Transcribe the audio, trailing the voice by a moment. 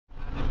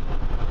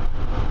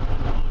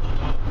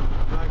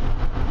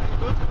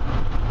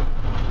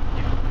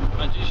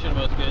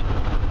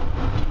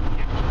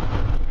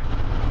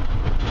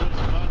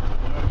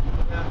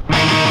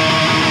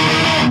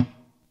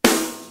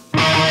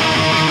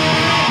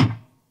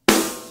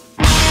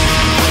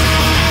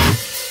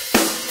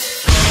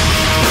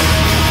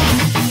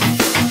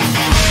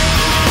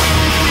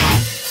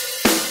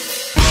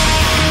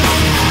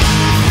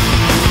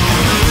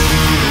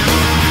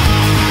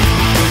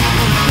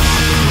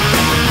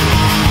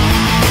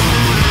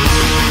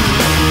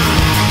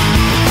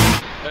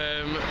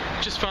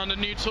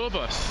tour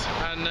bus,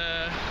 and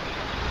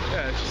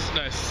yeah, it's just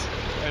nice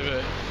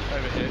over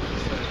here.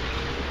 So.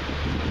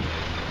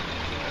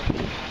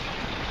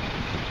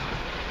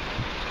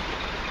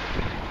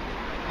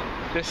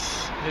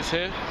 This is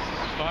here,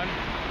 it's fine.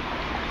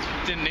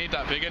 Didn't need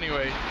that big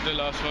anyway. The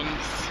last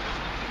one's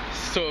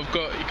sort of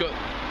you got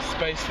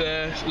space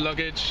there,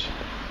 luggage,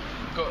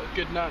 got a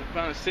good amount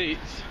of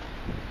seats.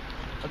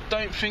 I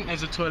don't think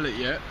there's a toilet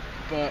yet,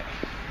 but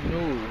no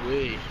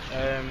way.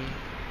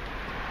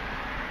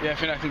 Yeah, I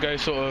think I can go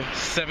sort of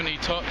 70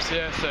 tops.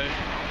 Yeah, so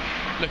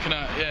looking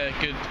at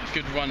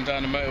good run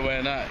down the motorway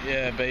and that.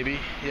 Yeah,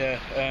 baby. Yeah.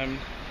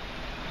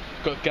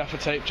 Got gaffer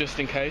tape just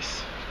in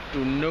case.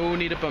 Do no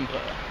need a bumper.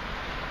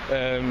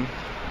 The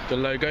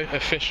logo,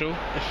 official,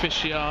 it's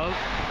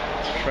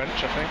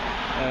French, I think.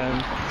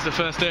 It's the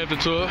first day of the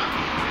tour.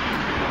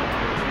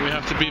 We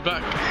have to be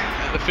back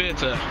at the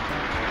theatre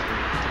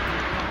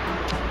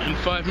in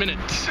 5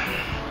 minutes,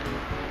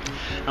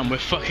 and we're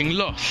fucking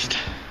lost.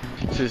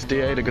 This is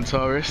DA, the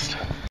guitarist.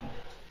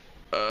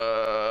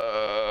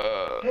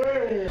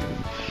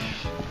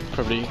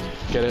 Probably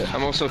get it.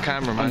 I'm also a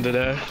cameraman. Under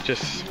there,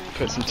 just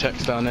put some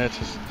text down there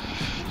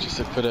just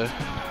to put a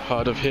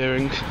hard of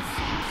hearing.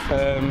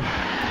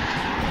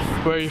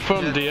 Where are you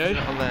from, DA?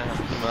 On there.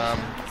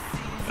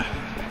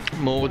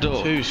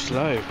 Mordor. Too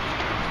slow.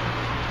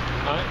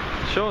 Alright,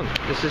 Sean.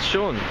 This is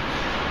Sean.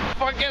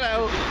 Fucking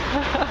hell!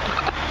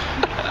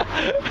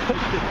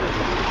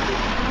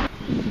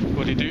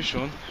 What do you do,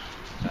 Sean?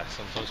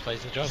 Sometimes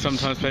plays the drums.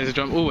 Sometimes plays the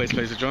drum. Always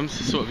plays the drums.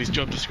 It's sort of his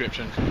job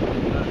description.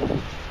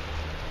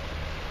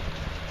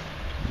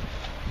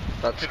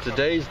 That's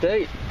today's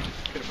date.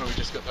 Could have probably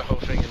just got the whole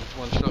thing in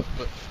one shot,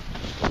 but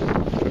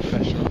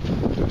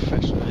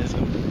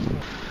professionalism.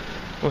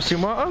 What's your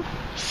motto?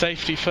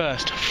 Safety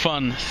first,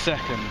 fun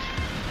second.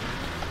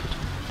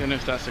 Don't know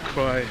if that's a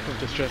cry of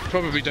distress.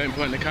 Probably don't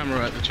point the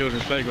camera at the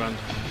children's playground.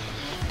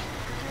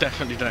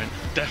 Definitely don't.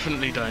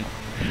 Definitely don't.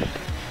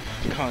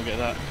 Can't get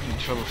that in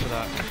trouble for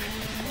that.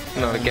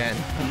 Not again.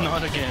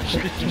 Not again.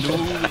 No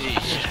way.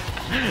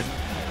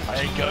 I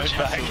ain't going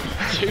back.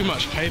 Too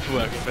much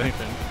paperwork, if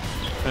anything.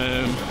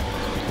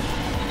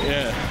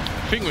 Yeah,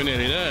 I think we're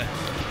nearly there.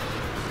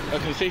 I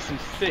can see some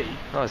sea.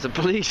 Oh, it's the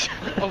police.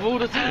 Of all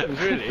the times,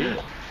 really.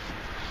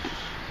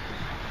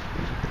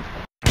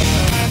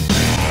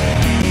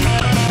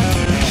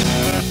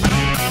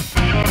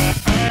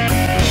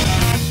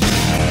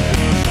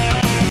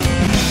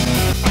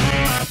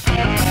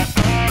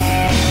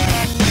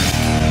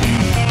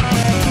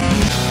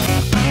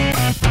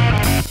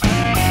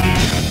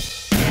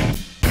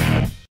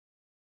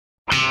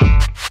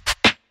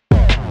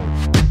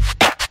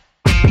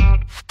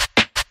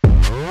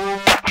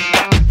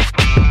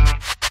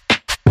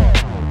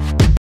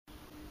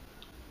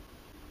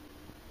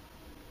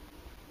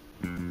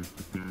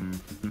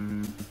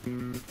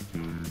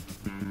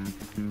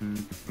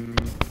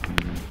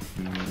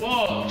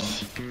 What?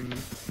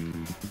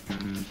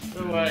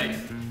 No way.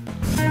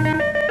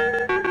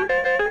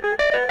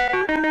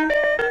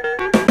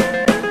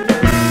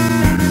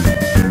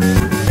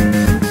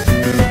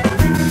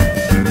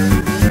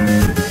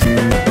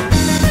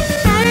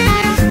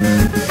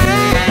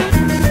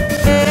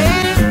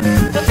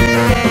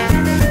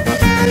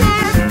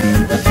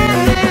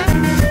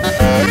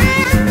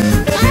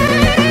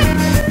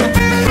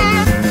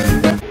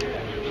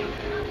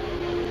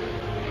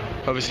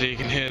 Obviously you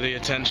can hear the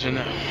attention,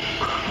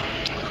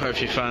 quite a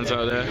few fans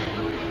out there,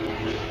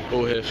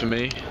 all here for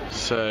me,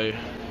 so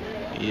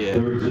yeah.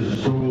 There's a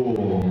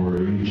storm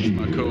raging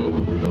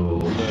over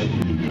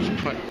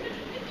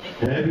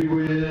the heavy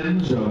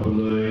winds are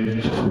blowing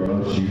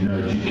across the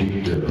United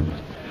Kingdom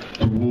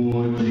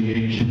towards the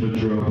ancient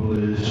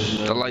metropolis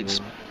The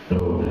lights.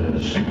 known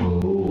as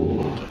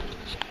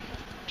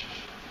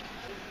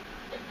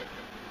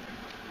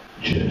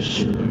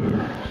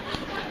Colchester.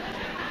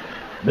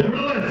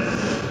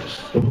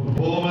 Nevertheless, the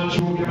performance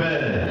will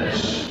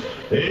commence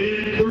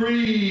in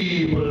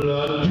 3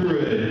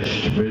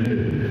 blood-drenched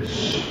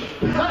minutes.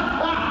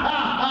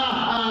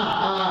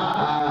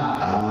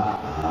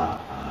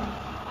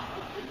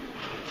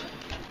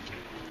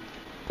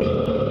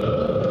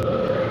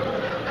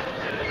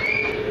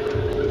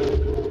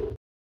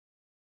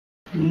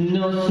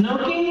 No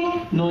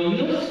smoking, no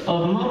use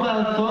of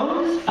mobile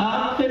phones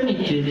are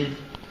permitted.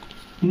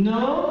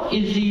 No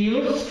is the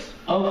use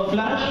of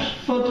flash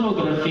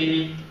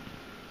photography.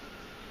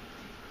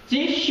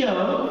 This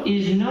show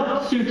is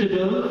not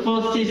suitable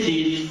for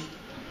sissies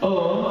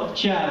or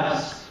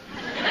chavs.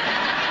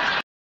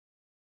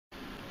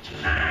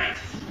 Tonight,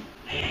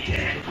 I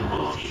intend to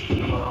host a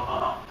video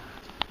up,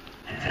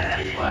 and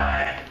that is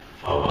why,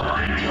 for what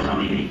I'm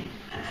telling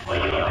and for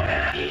your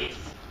benefit,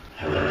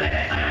 I will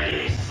let my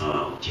lips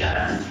smoke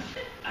just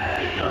a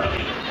little.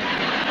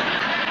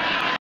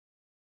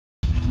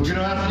 We're going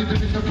to ask you to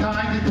be so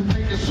kind as to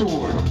take the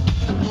sword,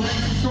 to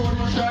place the sword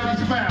inside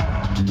his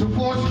mouth, to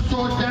force the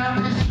sword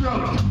down his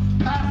throat,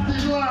 past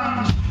his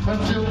lungs,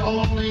 until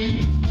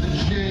only the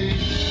shade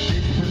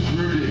is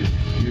protruded.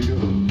 Here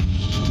goes.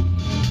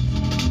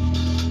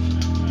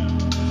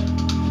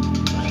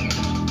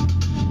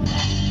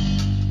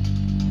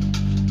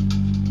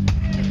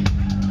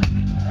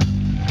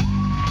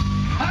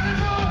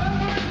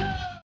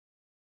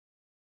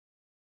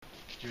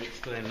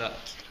 Explain that.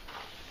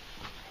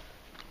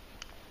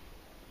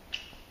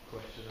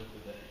 Question of the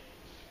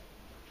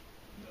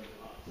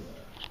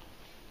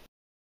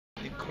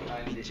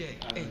day.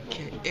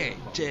 J-A-K-A-J-U-M-A.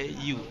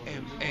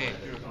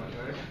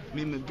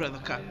 Me and my brother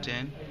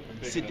Captain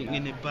sitting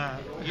in the bar.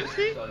 You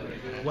see?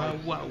 Wah.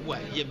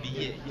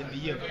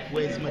 Yeah.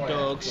 Where's my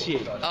dog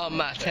shit? Oh,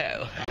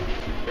 Mattel.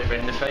 Bit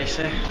in the face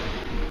here.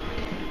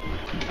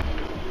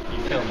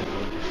 You film it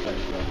with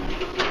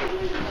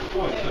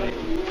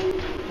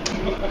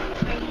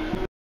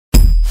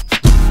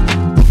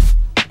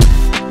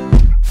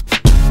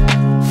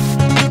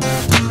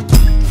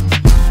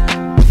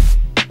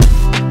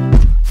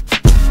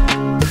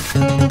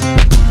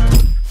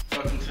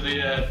Welcome to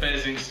the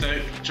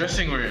Basingstoke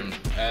dressing room.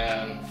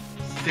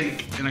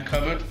 Sink in a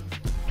cupboard.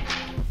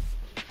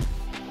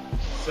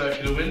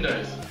 Circular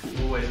windows,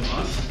 always a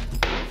must.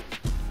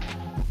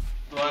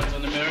 Blinds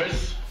on the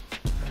mirrors.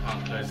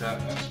 Can't close that,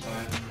 that's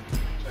fine.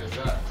 Close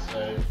that,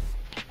 so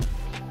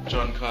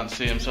John can't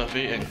see himself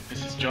eating.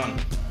 This is John.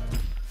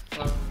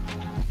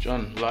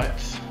 John,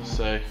 lights,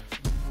 so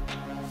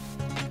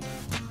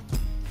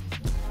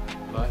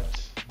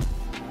lights.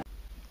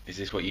 Is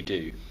this what you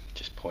do?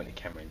 Just point a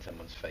camera in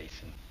someone's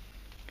face and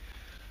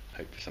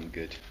hope for some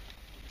good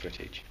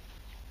footage?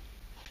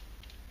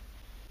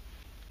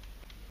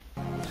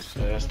 So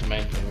that's the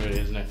main thing really,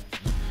 isn't it?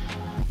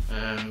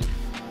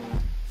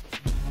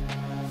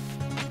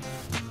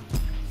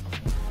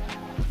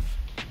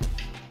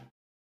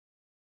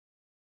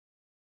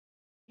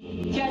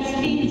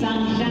 Justine's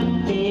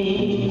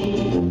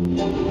enchanted,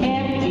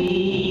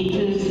 happy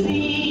to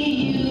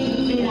see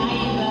you, but I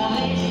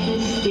promise to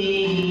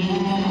stay.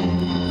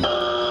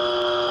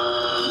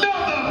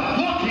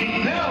 Motherfucking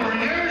bell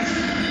ringers!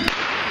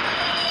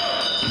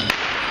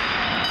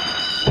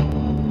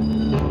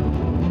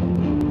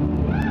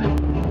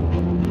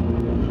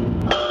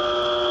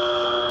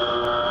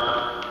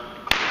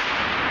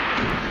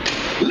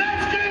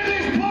 Let's get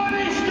this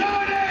party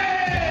started!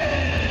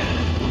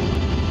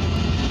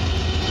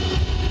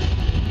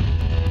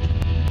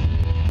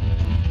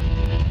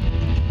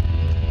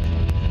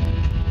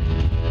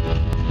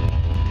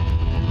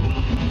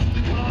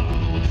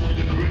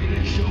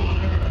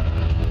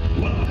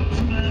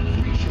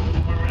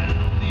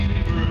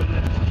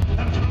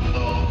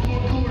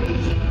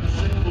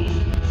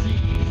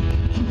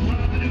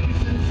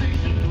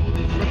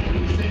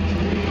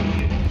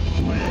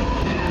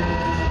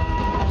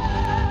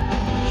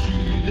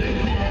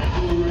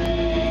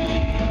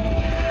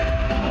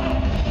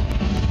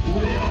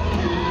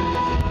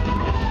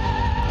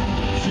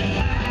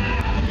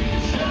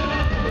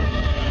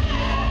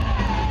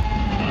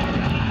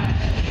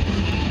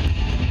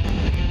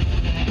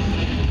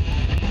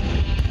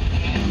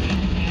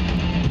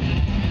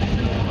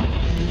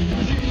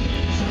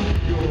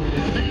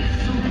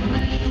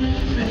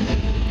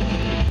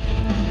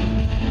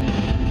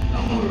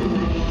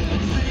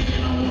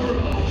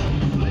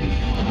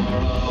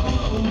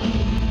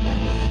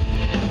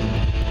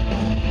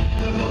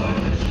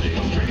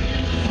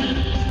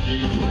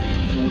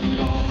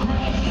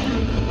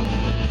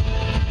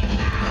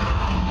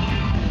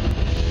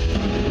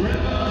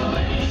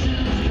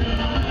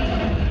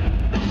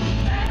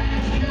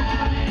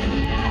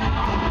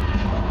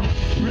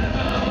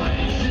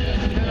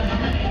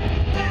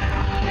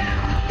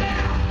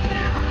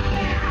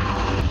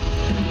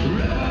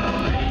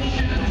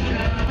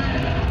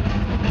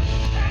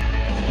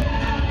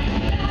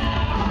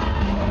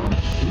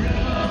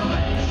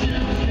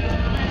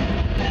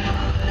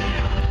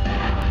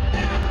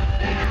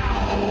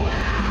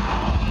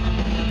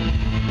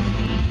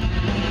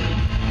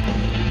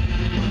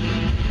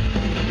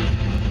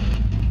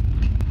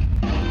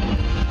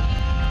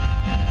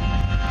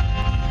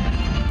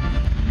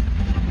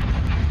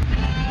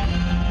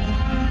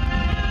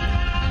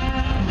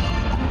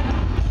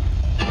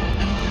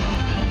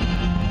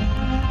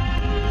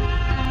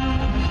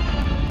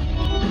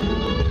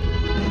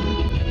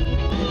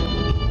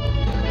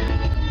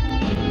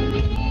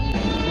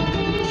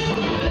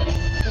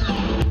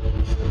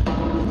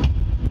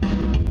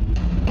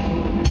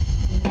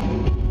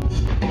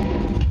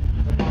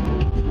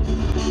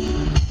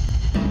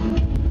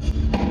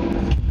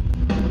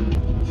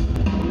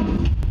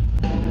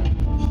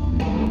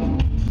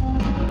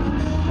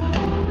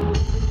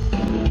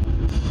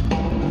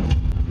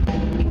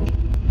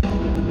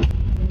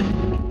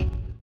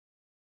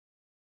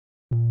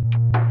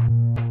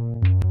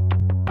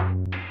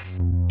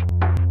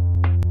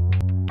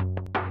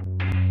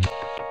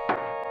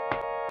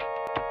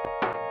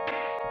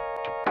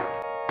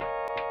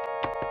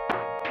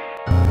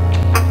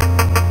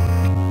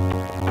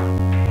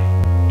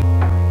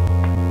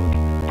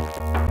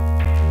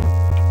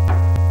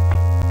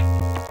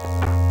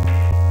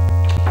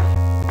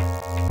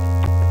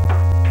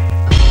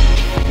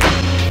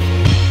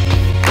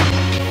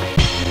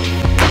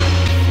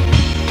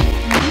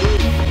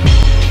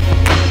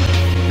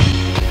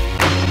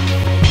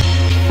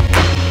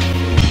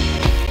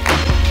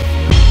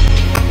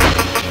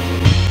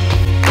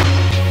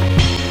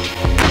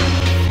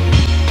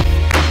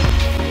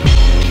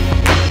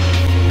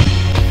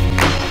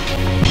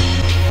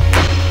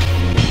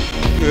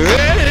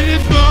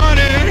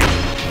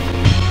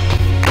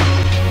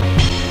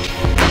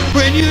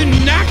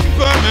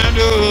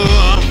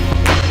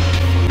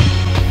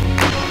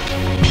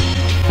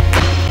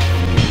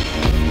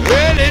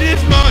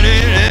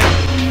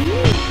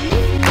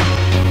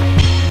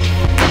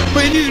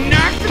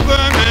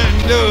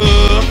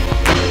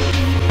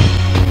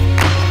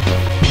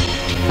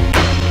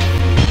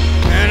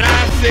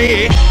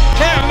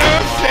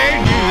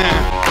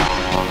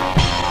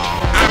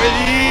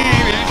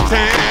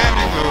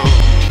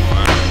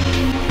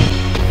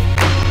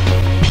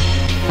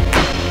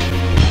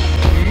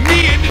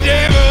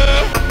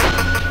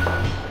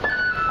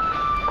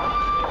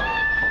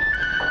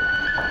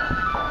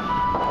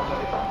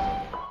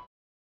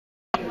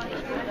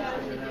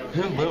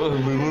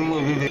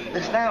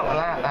 The snout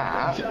like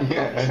that, like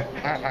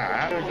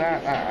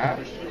that.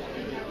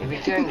 If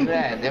it turns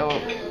red,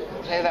 they'll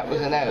say that was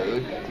an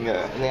ode, and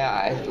the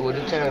eyes, it would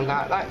have turned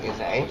like that, you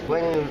see.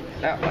 When you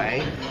that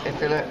way, it's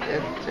turn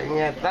your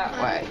head that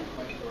way.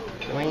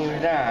 So when you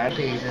down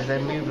pieces,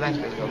 they move left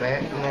a little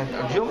bit, and then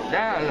I jump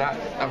down,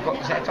 I've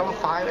got set on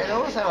fire and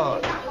all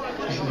sorts.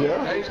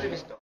 Yeah. I used to be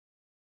stuck.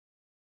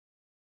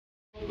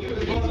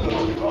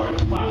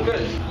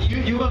 Good.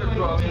 You work with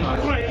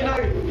right, you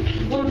know,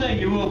 one day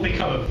you will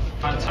become a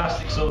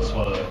fantastic sword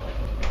swallower.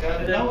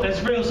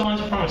 There's real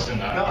signs of promise in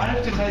that. No, I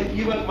have to tell you,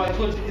 you work quite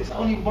good. It's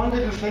only one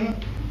little thing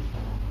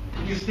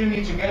you still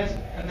need to get,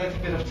 and that's a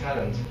bit of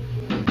talent.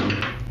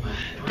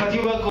 But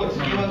you work good,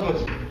 you work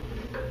good.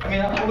 I mean,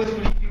 I always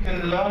believe you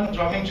can learn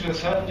drumming to a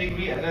certain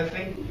degree, and I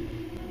think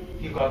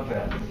you got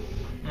there.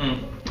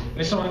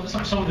 There's some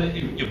of it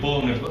you're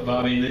born with, but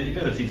I mean, the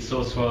ability to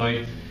sword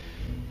swallow,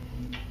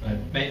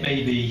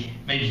 maybe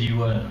you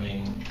weren't. I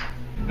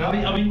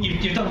mean,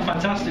 you've done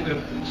fantastic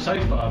so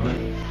far, but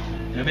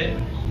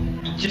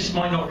you just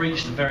might not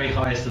reach the very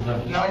highest of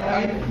levels. No,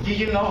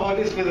 you know how it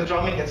is with the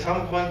drumming. At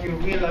some point, you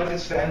realize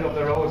it's the end of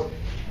the road.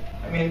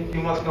 I mean,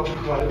 you must know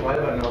quite a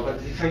while by now, but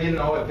so you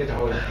know a bit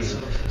how it feels.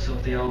 Sort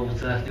of the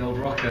old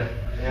rocker.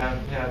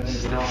 Yeah.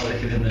 Still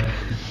sticking in there.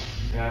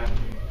 Yeah.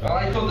 Well,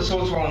 I thought the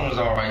sword swallowing was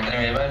alright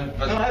anyway,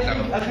 but no,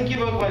 I think you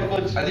were quite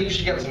good. I think you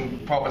should get some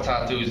proper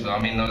tattoos though. I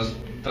mean, those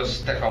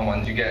stick-on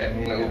ones you get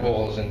in little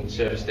balls in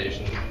service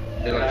stations.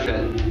 They're like shit.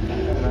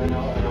 I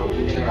know.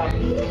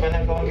 When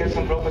I go and get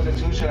some proper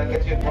tattoos, shall I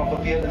get you a proper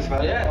beard as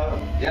well?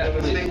 Yeah.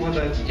 We'll stick with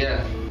it.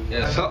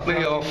 Yeah. Stop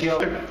me off.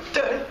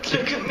 Don't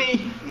look at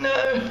me.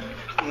 No.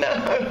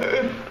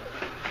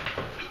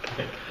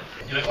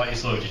 You look like you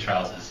soiled your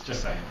trousers,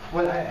 just saying.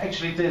 Well, I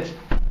actually did.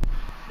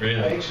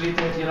 Really? I actually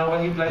did. You know,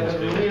 when you play a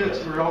real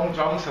long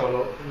drum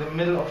solo in the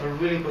middle of a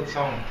really good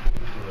song,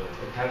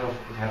 it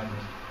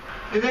happens.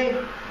 Do they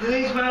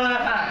smell like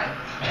that?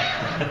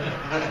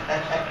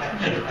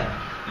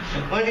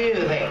 What do you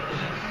think?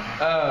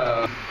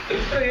 I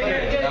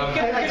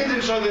did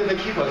enjoy the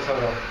keyboard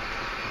solo.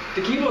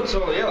 The keyboard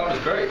solo, yeah, that was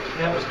great.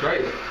 Yeah. That was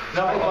great.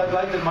 No, I quite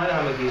like the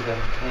Meinheimer geezer.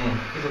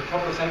 He's a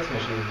proper sex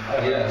machine.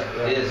 Yeah,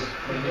 he is.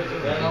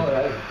 Yeah, no, I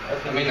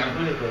think he's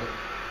really good.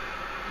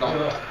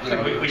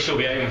 We should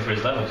be aiming for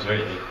his levels,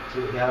 really.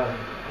 Yeah,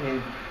 I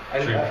mean, I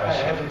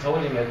haven't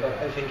told him yet, but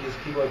I think his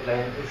keyboard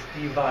playing is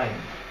divine.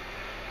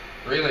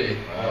 Really?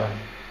 Wow.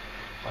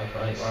 High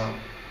praise. Wow.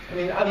 I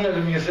mean, I'm not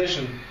a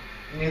musician,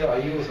 neither are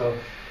you, so,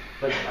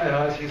 but I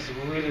heard he's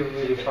really,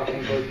 really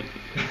fucking good.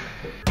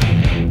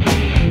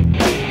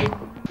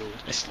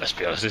 Let's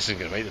be honest, this isn't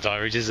going to make the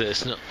diaries, is it?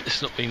 It's not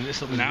been.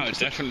 Now it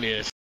definitely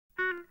is.